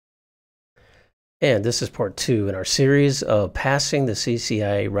And this is part 2 in our series of passing the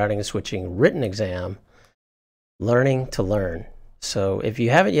CCIE routing and switching written exam, learning to learn. So if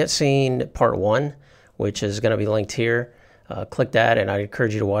you haven't yet seen part 1, which is going to be linked here, click that, and I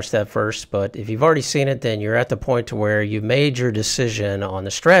encourage you to watch that first. But if you've already seen it, then you're at the point to where you've made your decision on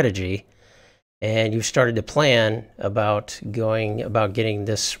the strategy and you've started to plan about getting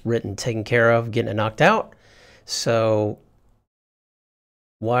this written taken care of, getting it knocked out. So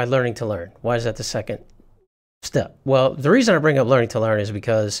why learning to learn? Why is that the second step? Well, the reason I bring up learning to learn is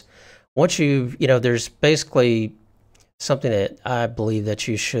because once there's basically something that I believe that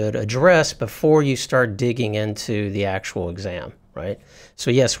you should address before you start digging into the actual exam, right? So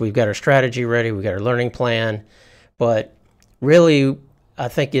yes, we've got our strategy ready, we've got our learning plan, but really I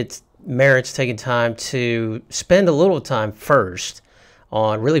think it merits taking time to spend a little time first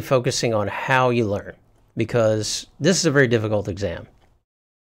on really focusing on how you learn, because this is a very difficult exam.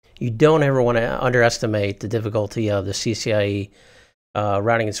 You don't ever want to underestimate the difficulty of the CCIE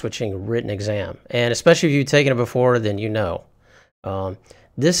routing and switching written exam. And especially if you've taken it before, then you know.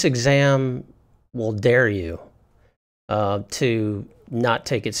 This exam will dare you to not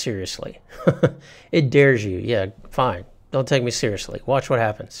take it seriously. It dares you. Yeah, fine. Don't take me seriously. Watch what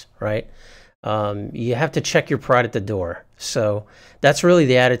happens, right? You have to check your pride at the door. So that's really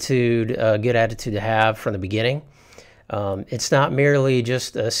the attitude, good attitude to have from the beginning. It's not merely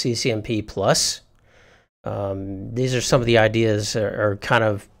just a CCNP plus. These are some of the ideas or kind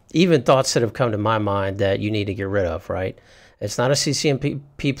of even thoughts that have come to my mind that you need to get rid of, right? It's not a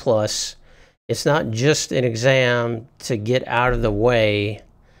CCNP plus. It's not just an exam to get out of the way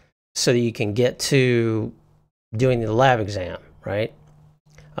so that you can get to doing the lab exam, right?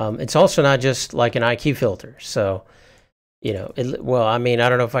 It's also not just like an IQ filter. So, well, I mean, I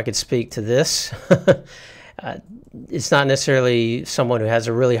don't know if I could speak to this. It's not necessarily someone who has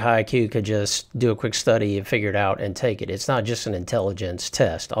a really high IQ could just do a quick study and figure it out and take it. It's not just an intelligence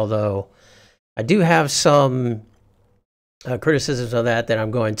test, although I do have some criticisms of that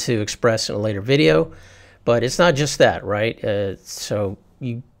I'm going to express in a later video, but it's not just that, right? So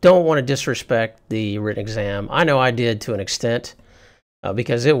you don't want to disrespect the written exam. I know I did to an extent,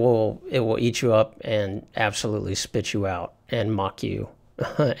 because it will eat you up and absolutely spit you out and mock you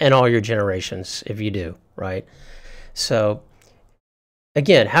and all your generations if you do, right? So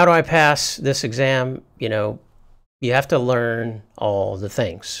again, how do I pass this exam? You have to learn all the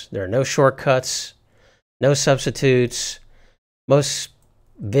things. There are no shortcuts, no substitutes. Most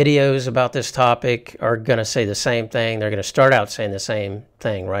videos about this topic are going to say the same thing. They're going to start out saying the same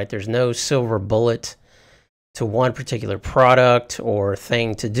thing, right? There's no silver bullet to one particular product or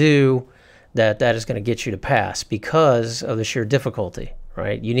thing to do that is going to get you to pass because of the sheer difficulty,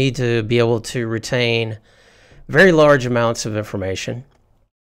 right? You need to be able to retain very large amounts of information,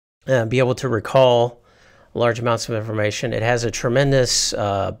 be able to recall large amounts of information. It has a tremendous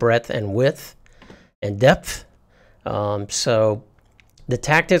breadth and width and depth. So the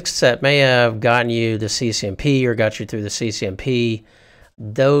tactics that may have gotten you the CCNP or got you through the CCNP,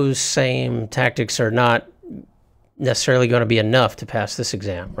 those same tactics are not necessarily going to be enough to pass this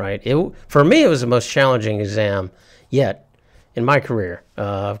exam, right? For me, it was the most challenging exam yet in my career.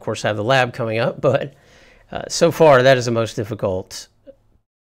 Of course, I have the lab coming up, but so far, that is the most difficult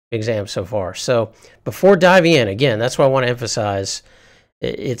exam so far. So before diving in, again, that's what I want to emphasize.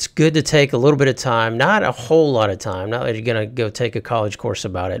 It's good to take a little bit of time, not a whole lot of time, not that you're going to go take a college course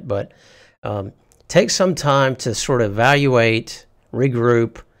about it, but take some time to sort of evaluate,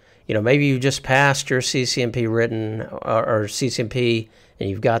 regroup. Maybe you just passed your CCNP written or CCNP and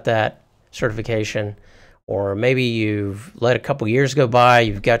you've got that certification. Or maybe you've let a couple years go by,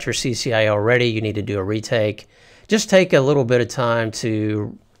 you've got your CCIE already, you need to do a retake. Just take a little bit of time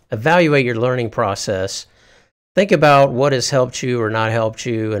to evaluate your learning process. Think about what has helped you or not helped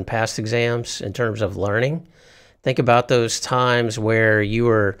you in past exams in terms of learning. Think about those times where you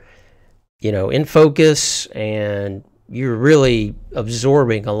were, in focus and you're really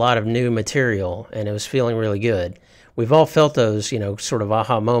absorbing a lot of new material and it was feeling really good. We've all felt those, sort of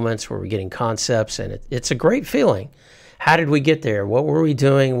aha moments where we're getting concepts, and it's a great feeling. How did we get there? What were we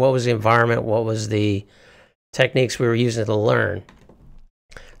doing? What was the environment? What was the techniques we were using to learn?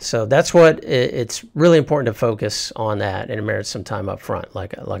 So that's what it's really important to focus on that, and it merits some time up front,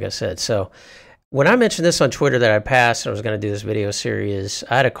 like I said. So when I mentioned this on Twitter that I passed and I was going to do this video series,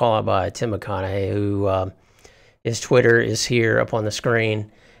 I had a call out by Tim McConnaughy, who his Twitter is here up on the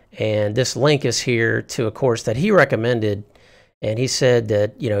screen. And this link is here to a course that he recommended, and he said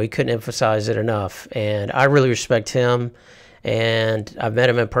that, he couldn't emphasize it enough. And I really respect him, and I've met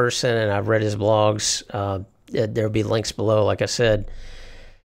him in person, and I've read his blogs. There'll be links below, like I said.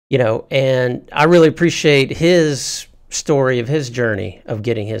 And I really appreciate his story of his journey of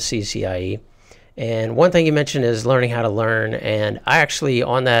getting his CCIE. And one thing he mentioned is learning how to learn. And I actually,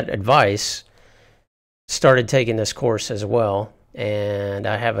 on that advice, started taking this course as well. And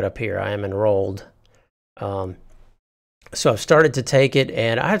I have it up here. I am enrolled. So I've started to take it,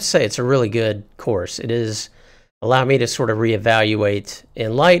 and I have to say it's a really good course. It is allowed me to sort of reevaluate,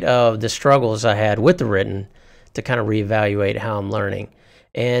 in light of the struggles I had with the written, to kind of reevaluate how I'm learning.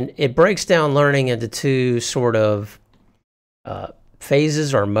 And it breaks down learning into two sort of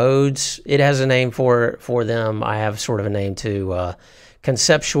phases or modes. It has a name for them. I have sort of a name too,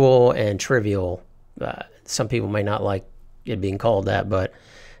 conceptual and trivial. Some people may not like it being called that, but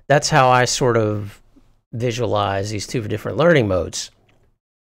that's how I sort of visualize these two different learning modes.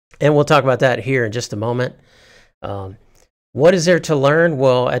 And we'll talk about that here in just a moment. What is there to learn?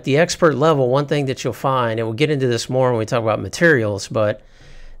 Well, at the expert level, one thing that you'll find, and we'll get into this more when we talk about materials, but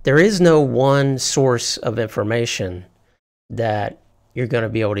there is no one source of information that you're going to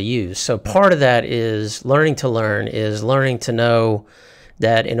be able to use. So part of that is learning to learn, is learning to know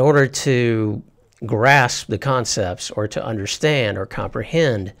that in order to grasp the concepts or to understand or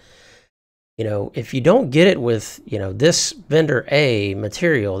comprehend, if you don't get it with, this vendor A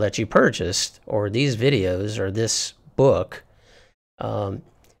material that you purchased, or these videos, or this book,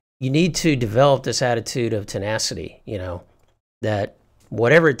 you need to develop this attitude of tenacity, that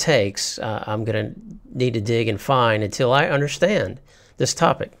whatever it takes, I'm going to need to dig and find until I understand this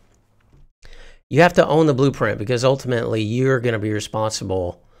topic. You have to own the blueprint, because ultimately you're going to be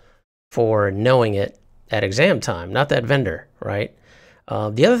responsible for knowing it at exam time, not that vendor, right?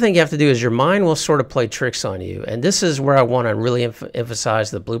 The other thing you have to do is your mind will sort of play tricks on you. And this is where I want to really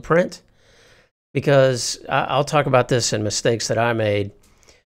emphasize the blueprint, because I'll talk about this in mistakes that I made.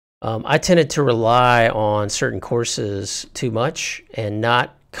 I tended to rely on certain courses too much and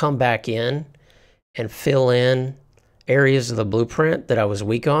not come back in and fill in areas of the blueprint that I was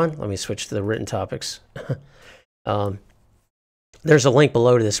weak on. Let me switch to the written topics. There's a link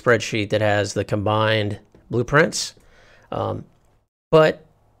below to the spreadsheet that has the combined blueprints. But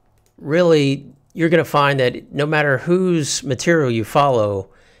really, you're going to find that no matter whose material you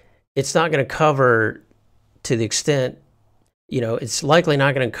follow, it's not going to cover to the extent, it's likely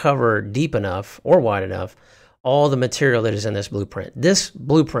not going to cover deep enough or wide enough all the material that is in this blueprint. This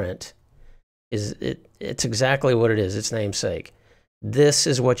blueprint it's exactly what it is, its namesake. This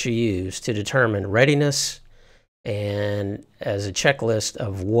is what you use to determine readiness and as a checklist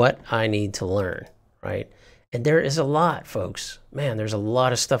of what I need to learn, right? And there is a lot, folks. Man, there's a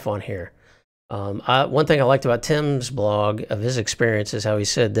lot of stuff on here. One thing I liked about Tim's blog of his experience is how he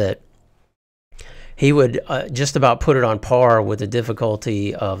said that he would just about put it on par with the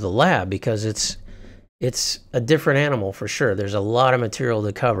difficulty of the lab, because it's a different animal for sure. There's a lot of material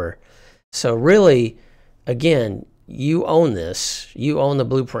to cover. So really, again, you own this. You own the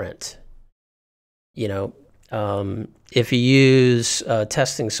blueprint. If you use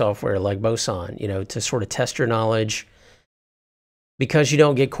testing software like Boson, to sort of test your knowledge, because you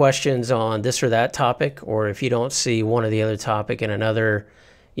don't get questions on this or that topic, or if you don't see one or the other topic in another,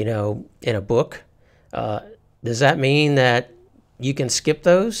 in a book, does that mean that you can skip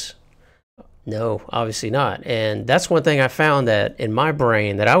those? No, obviously not. And that's one thing I found that in my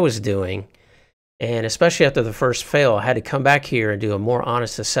brain that I was doing, and especially after the first fail, I had to come back here and do a more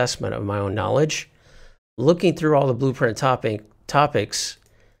honest assessment of my own knowledge, looking through all the blueprint topics,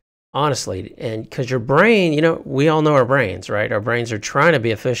 honestly. And because your brain, we all know our brains, right? Our brains are trying to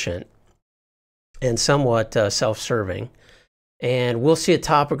be efficient and somewhat self-serving. And we'll see a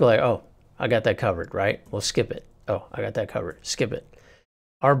topic like, oh, I got that covered, right? We'll skip it. Oh, I got that covered. Skip it.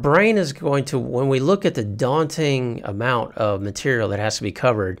 Our brain is going to, when we look at the daunting amount of material that has to be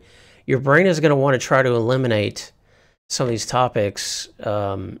covered, your brain is going to want to try to eliminate some of these topics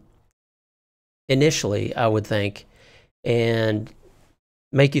initially, I would think, and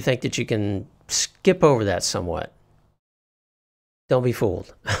make you think that you can skip over that somewhat. Don't be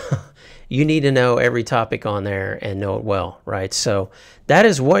fooled. You need to know every topic on there and know it well, right? So that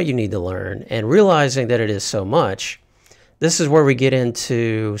is what you need to learn, and realizing that it is so much. This is where we get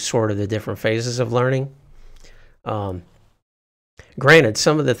into sort of the different phases of learning. Granted,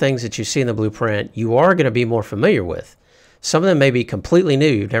 some of the things that you see in the blueprint, you are going to be more familiar with. Some of them may be completely new.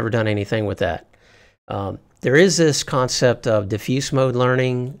 You've never done anything with that. There is this concept of diffuse mode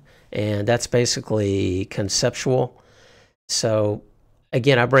learning, and that's basically conceptual. So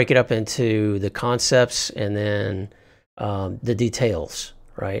again, I break it up into the concepts and then the details,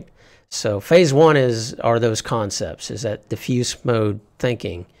 right? So phase one are those concepts, is that diffuse mode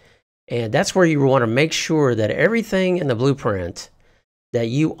thinking. And that's where you want to make sure that everything in the blueprint that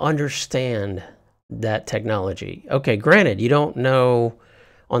you understand that technology. Okay, granted, you don't know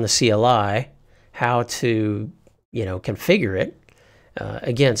on the CLI how to, configure it.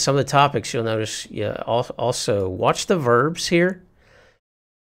 Again, some of the topics you'll notice, also watch the verbs here.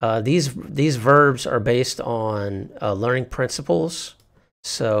 These verbs are based on learning principles.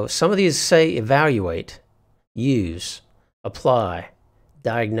 So some of these say evaluate, use, apply,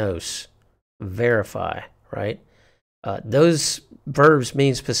 diagnose, verify, right? Those verbs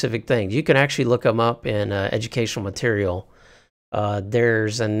mean specific things. You can actually look them up in educational material.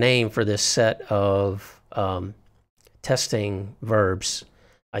 There's a name for this set of testing verbs.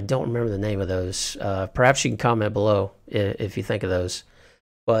 I don't remember the name of those. Perhaps you can comment below if you think of those.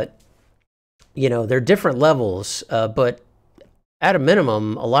 But, they're different levels, but at a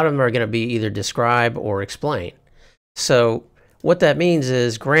minimum, a lot of them are going to be either describe or explain. So what that means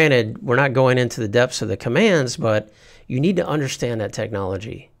is, granted, we're not going into the depths of the commands, but you need to understand that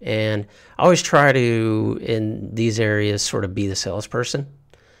technology. And I always try to, in these areas, sort of be the salesperson.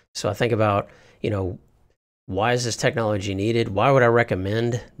 So I think about, why is this technology needed? Why would I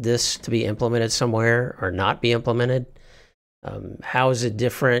recommend this to be implemented somewhere or not be implemented? How is it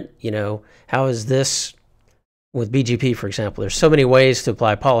different? How is this with BGP, for example? There's so many ways to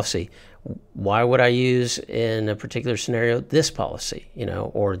apply policy. Why would I use in a particular scenario this policy,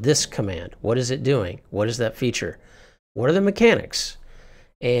 or this command? What is it doing? What is that feature? What are the mechanics?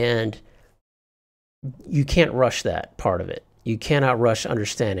 And you can't rush that part of it. You cannot rush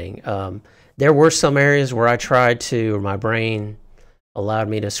understanding. There were some areas where I tried to, or my brain allowed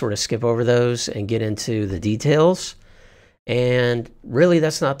me to sort of skip over those and get into the details. And really,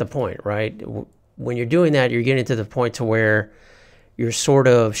 that's not the point, right? When you're doing that, you're getting to the point to where you're sort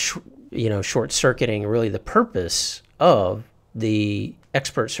of, short-circuiting really the purpose of the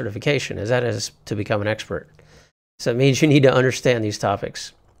expert certification, as that is to become an expert. So it means you need to understand these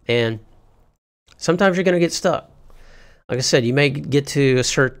topics. And sometimes you're going to get stuck. Like I said, you may get to a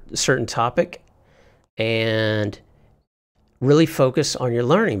certain topic and really focus on your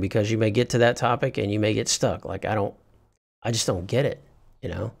learning, because you may get to that topic and you may get stuck. Like, I just don't get it,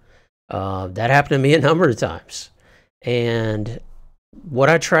 That happened to me a number of times. And what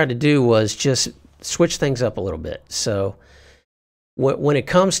I tried to do was just switch things up a little bit. So when it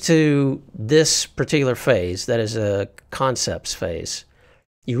comes to this particular phase, that is a concepts phase,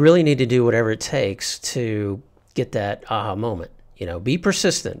 you really need to do whatever it takes to get that aha moment. Be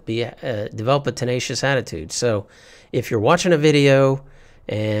persistent, develop a tenacious attitude. So if you're watching a video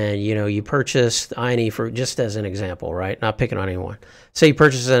and you purchased INE, for just as an example, right? Not picking on anyone. Say you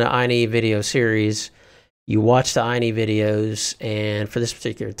purchase an INE video series, you watch the INE videos, and for this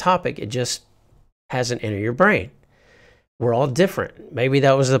particular topic, it just hasn't entered your brain. We're all different. Maybe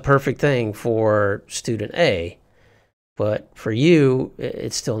that was the perfect thing for student A, but for you,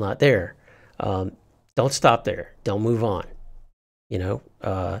 it's still not there. Don't stop there. Don't move on. You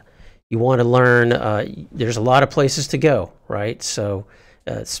want to learn. There's a lot of places to go, right? So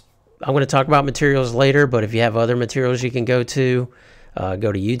I'm going to talk about materials later, but if you have other materials you can go to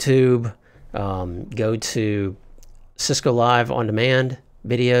YouTube, go to Cisco Live on demand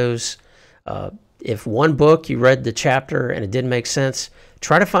videos. If one book you read the chapter and it didn't make sense,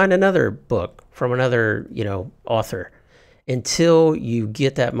 try to find another book from another author until you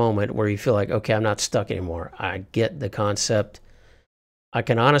get that moment where you feel like, okay, I'm not stuck anymore. I get the concept. I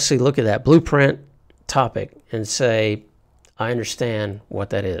can honestly look at that blueprint topic and say, I understand what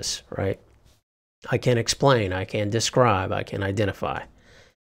that is, right? I can explain, I can describe, I can identify.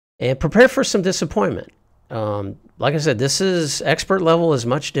 And prepare for some disappointment. Like I said, this is expert level is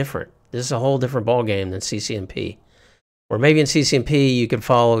much different. This is a whole different ballgame than CCNP. Or maybe in CCNP you can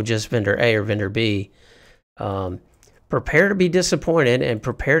follow just vendor A or vendor B. Prepare to be disappointed and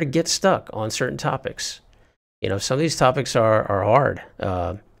prepare to get stuck on certain topics. Some of these topics are hard.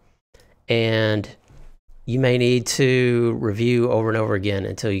 And you may need to review over and over again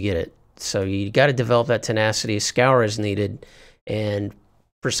until you get it. So you got to develop that tenacity, scour as needed. And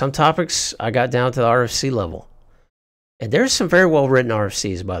for some topics, I got down to the RFC level. And there's some very well written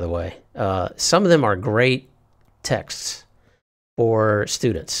RFCs, by the way. Some of them are great texts for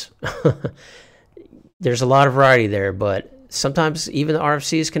students. There's a lot of variety there, but sometimes even the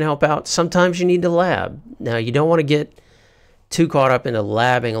RFCs can help out. Sometimes you need to lab. Now, you don't want to get too caught up into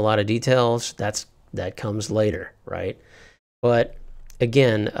labbing a lot of details. That comes later, right? But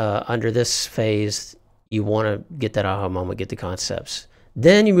again, under this phase, you want to get that aha moment, get the concepts.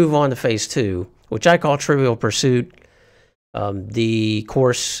 Then you move on to phase 2, which I call Trivial Pursuit. The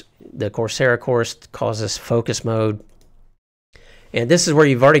Coursera course calls this focus mode. And this is where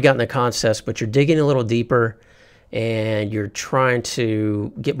you've already gotten the concepts, but you're digging a little deeper and you're trying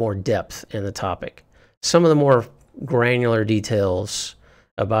to get more depth in the topic. Some of the more granular details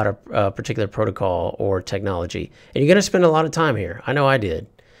about a particular protocol or technology. And you're going to spend a lot of time here. I know I did.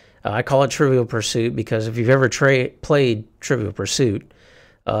 I call it Trivial Pursuit because if you've ever played Trivial Pursuit,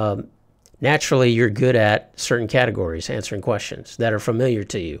 naturally you're good at certain categories, answering questions that are familiar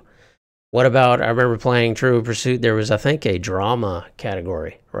to you. What about, I remember playing Trivial Pursuit, there was, I think, a drama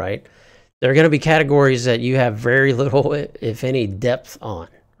category, right? There are going to be categories that you have very little, if any, depth on,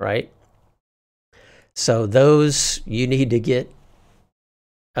 right? So those, you need to get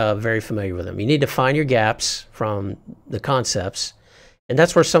very familiar with them. You need to find your gaps from the concepts, and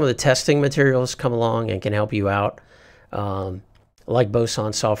that's where some of the testing materials come along and can help you out, like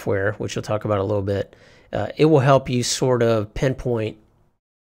Boson software, which we'll talk about a little bit. It will help you sort of pinpoint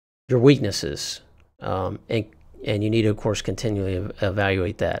your weaknesses, and you need to, of course, continually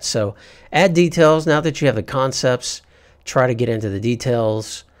evaluate that. So add details. Now that you have the concepts, try to get into the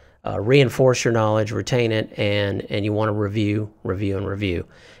details, reinforce your knowledge, retain it, and you want to review.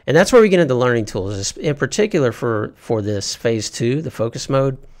 And that's where we get into learning tools, in particular for this phase 2, the focus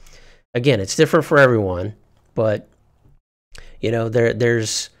mode. Again, it's different for everyone, but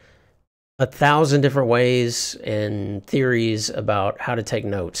there's 1,000 different ways and theories about how to take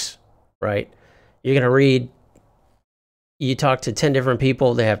notes, right? You're going to read, you talk to 10 different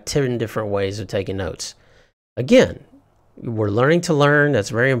people, they have 10 different ways of taking notes. Again, we're learning to learn.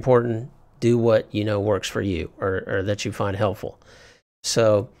 That's very important. Do what you know works for you, or that you find helpful.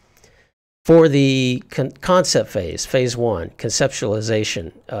 So for the concept phase, phase 1,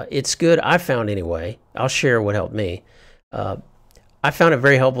 conceptualization, it's good, I found anyway. I'll share what helped me. I found it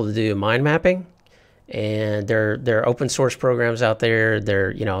very helpful to do mind mapping, and there are open source programs out there.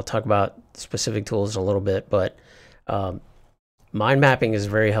 I'll talk about specific tools in a little bit, but mind mapping is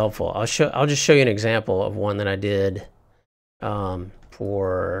very helpful. I'll just show you an example of one that I did I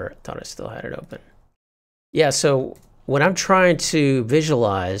thought I still had it open. Yeah, so when I'm trying to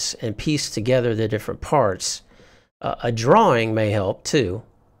visualize and piece together the different parts, a drawing may help too.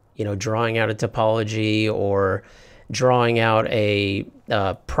 Drawing out a topology or drawing out a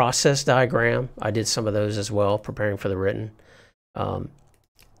process diagram. I did some of those as well, preparing for the written.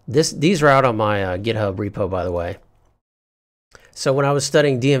 These are out on my GitHub repo, by the way. So when I was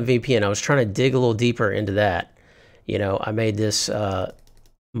studying DMVP and I was trying to dig a little deeper into that, I made this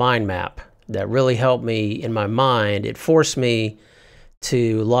mind map that really helped me in my mind. It forced me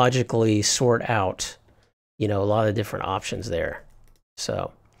to logically sort out, a lot of different options there.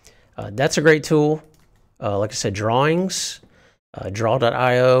 So that's a great tool. Like I said, drawings,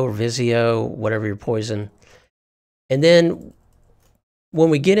 draw.io, Visio, whatever your poison. And then when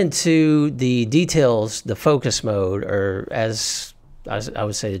we get into the details, the focus mode, or as I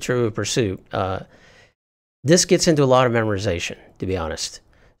would say, the Trivial Pursuit, this gets into a lot of memorization, to be honest.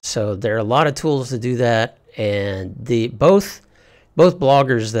 So there are a lot of tools to do that, and both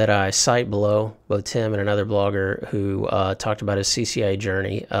bloggers that I cite below, both Tim and another blogger who talked about his CCIE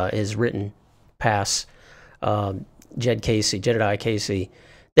journey, his written pass, Jedediah Casey,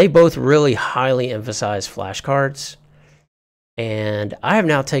 they both really highly emphasize flashcards, and I have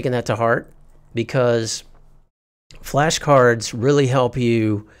now taken that to heart because flashcards really help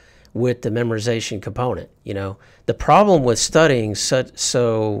you with the memorization component. The problem with studying such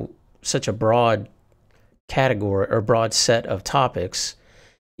a broad category or broad set of topics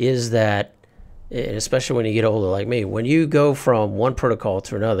is that, and especially when you get older like me, when you go from one protocol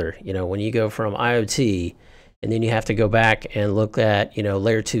to another, when you go from IoT and then you have to go back and look at,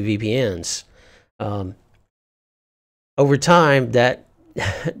 layer 2 VPNs, over time that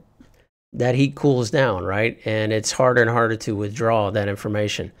heat cools down, right? And it's harder and harder to withdraw that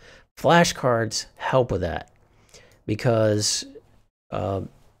information. Flashcards help with that because, and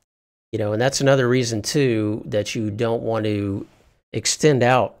that's another reason too that you don't want to extend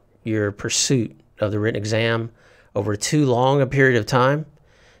out your pursuit of the written exam over too long a period of time,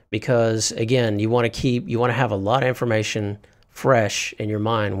 because again, you want to have a lot of information fresh in your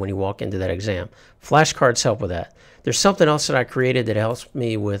mind when you walk into that exam. Flashcards help with that. There's something else that I created that helps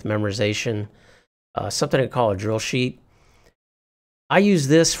me with memorization, something I call a drill sheet. I use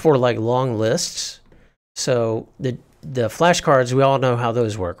this for like long lists. So the flashcards, we all know how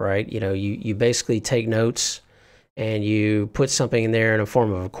those work, right? You basically take notes and you put something in there in a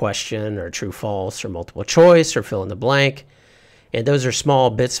form of a question or true, false, or multiple choice, or fill in the blank. And those are small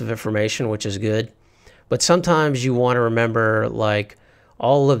bits of information, which is good. But sometimes you want to remember like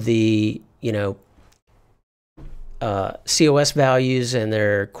all of the, COS values and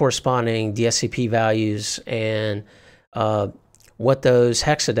their corresponding DSCP values, and what those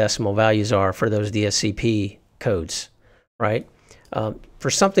hexadecimal values are for those DSCP codes, right? For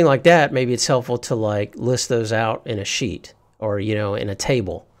something like that, maybe it's helpful to like list those out in a sheet or, you know, in a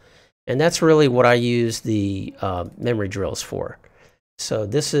table. And that's really what I use the memory drills for. So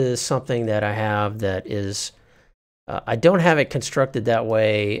this is something that I have that is, I don't have it constructed that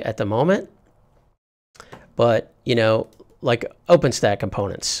way at the moment, but, you know, like OpenStack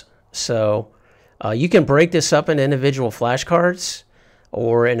components. So you can break this up into individual flashcards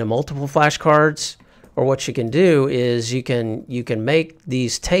or into multiple flashcards, or what you can do is you can make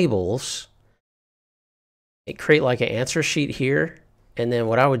these tables, create like an answer sheet here, and then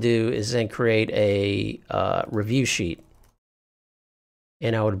what I would do is then create a review sheet,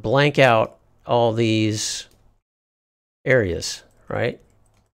 and I would blank out all these areas, right?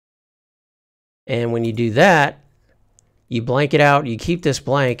 And when you do that, you blank it out, you keep this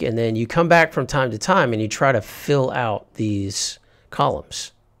blank, and then you come back from time to time and you try to fill out these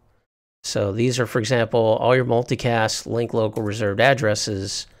columns. So these are, for example, all your multicast, link local reserved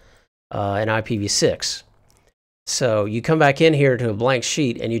addresses, and IPv6. So you come back in here to a blank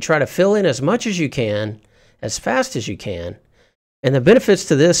sheet and you try to fill in as much as you can, as fast as you can. And the benefits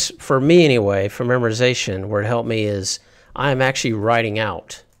to this, for me anyway, for memorization, where it helped me is I'm actually writing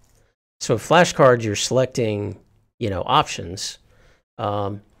out. So flashcards, you're selecting, you know, options.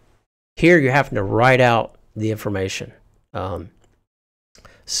 Here you're having to write out the information.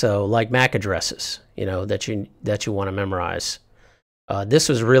 So like MAC addresses, you know, that you want to memorize. This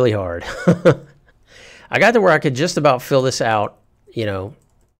was really hard. I got to where I could just about fill this out, you know,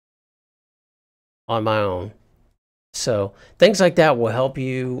 on my own. So things like that will help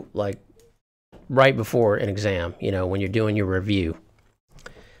you like right before an exam, you know, when you're doing your review.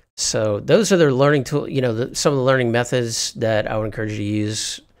 So those are the learning tool, you know, some of the learning methods that I would encourage you to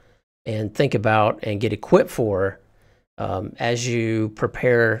use and think about and get equipped for as you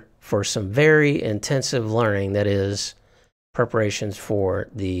prepare for some very intensive learning, that is preparations for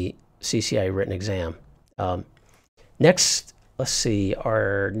the CCIE written exam. Next, let's see,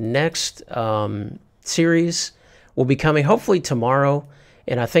 our next series will be coming hopefully tomorrow,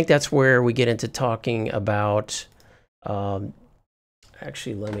 and I think that's where we get into talking about,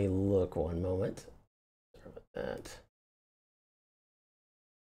 actually let me look one moment. Sorry about that.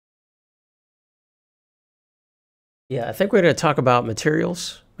 Yeah, I think we're going to talk about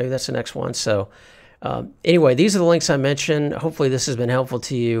materials. Maybe that's the next one. So anyway, these are the links I mentioned. Hopefully this has been helpful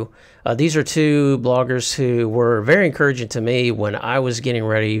to you. These are two bloggers who were very encouraging to me when I was getting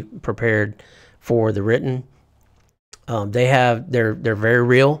ready, prepared for the written. They're very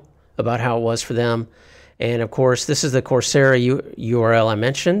real about how it was for them. And of course, this is the Coursera URL I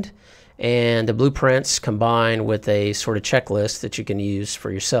mentioned, and the blueprints combined with a sort of checklist that you can use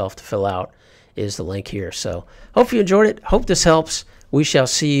for yourself to fill out is the link here. So hope you enjoyed it. Hope this helps. We shall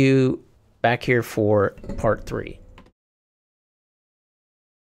see you back here for part 3.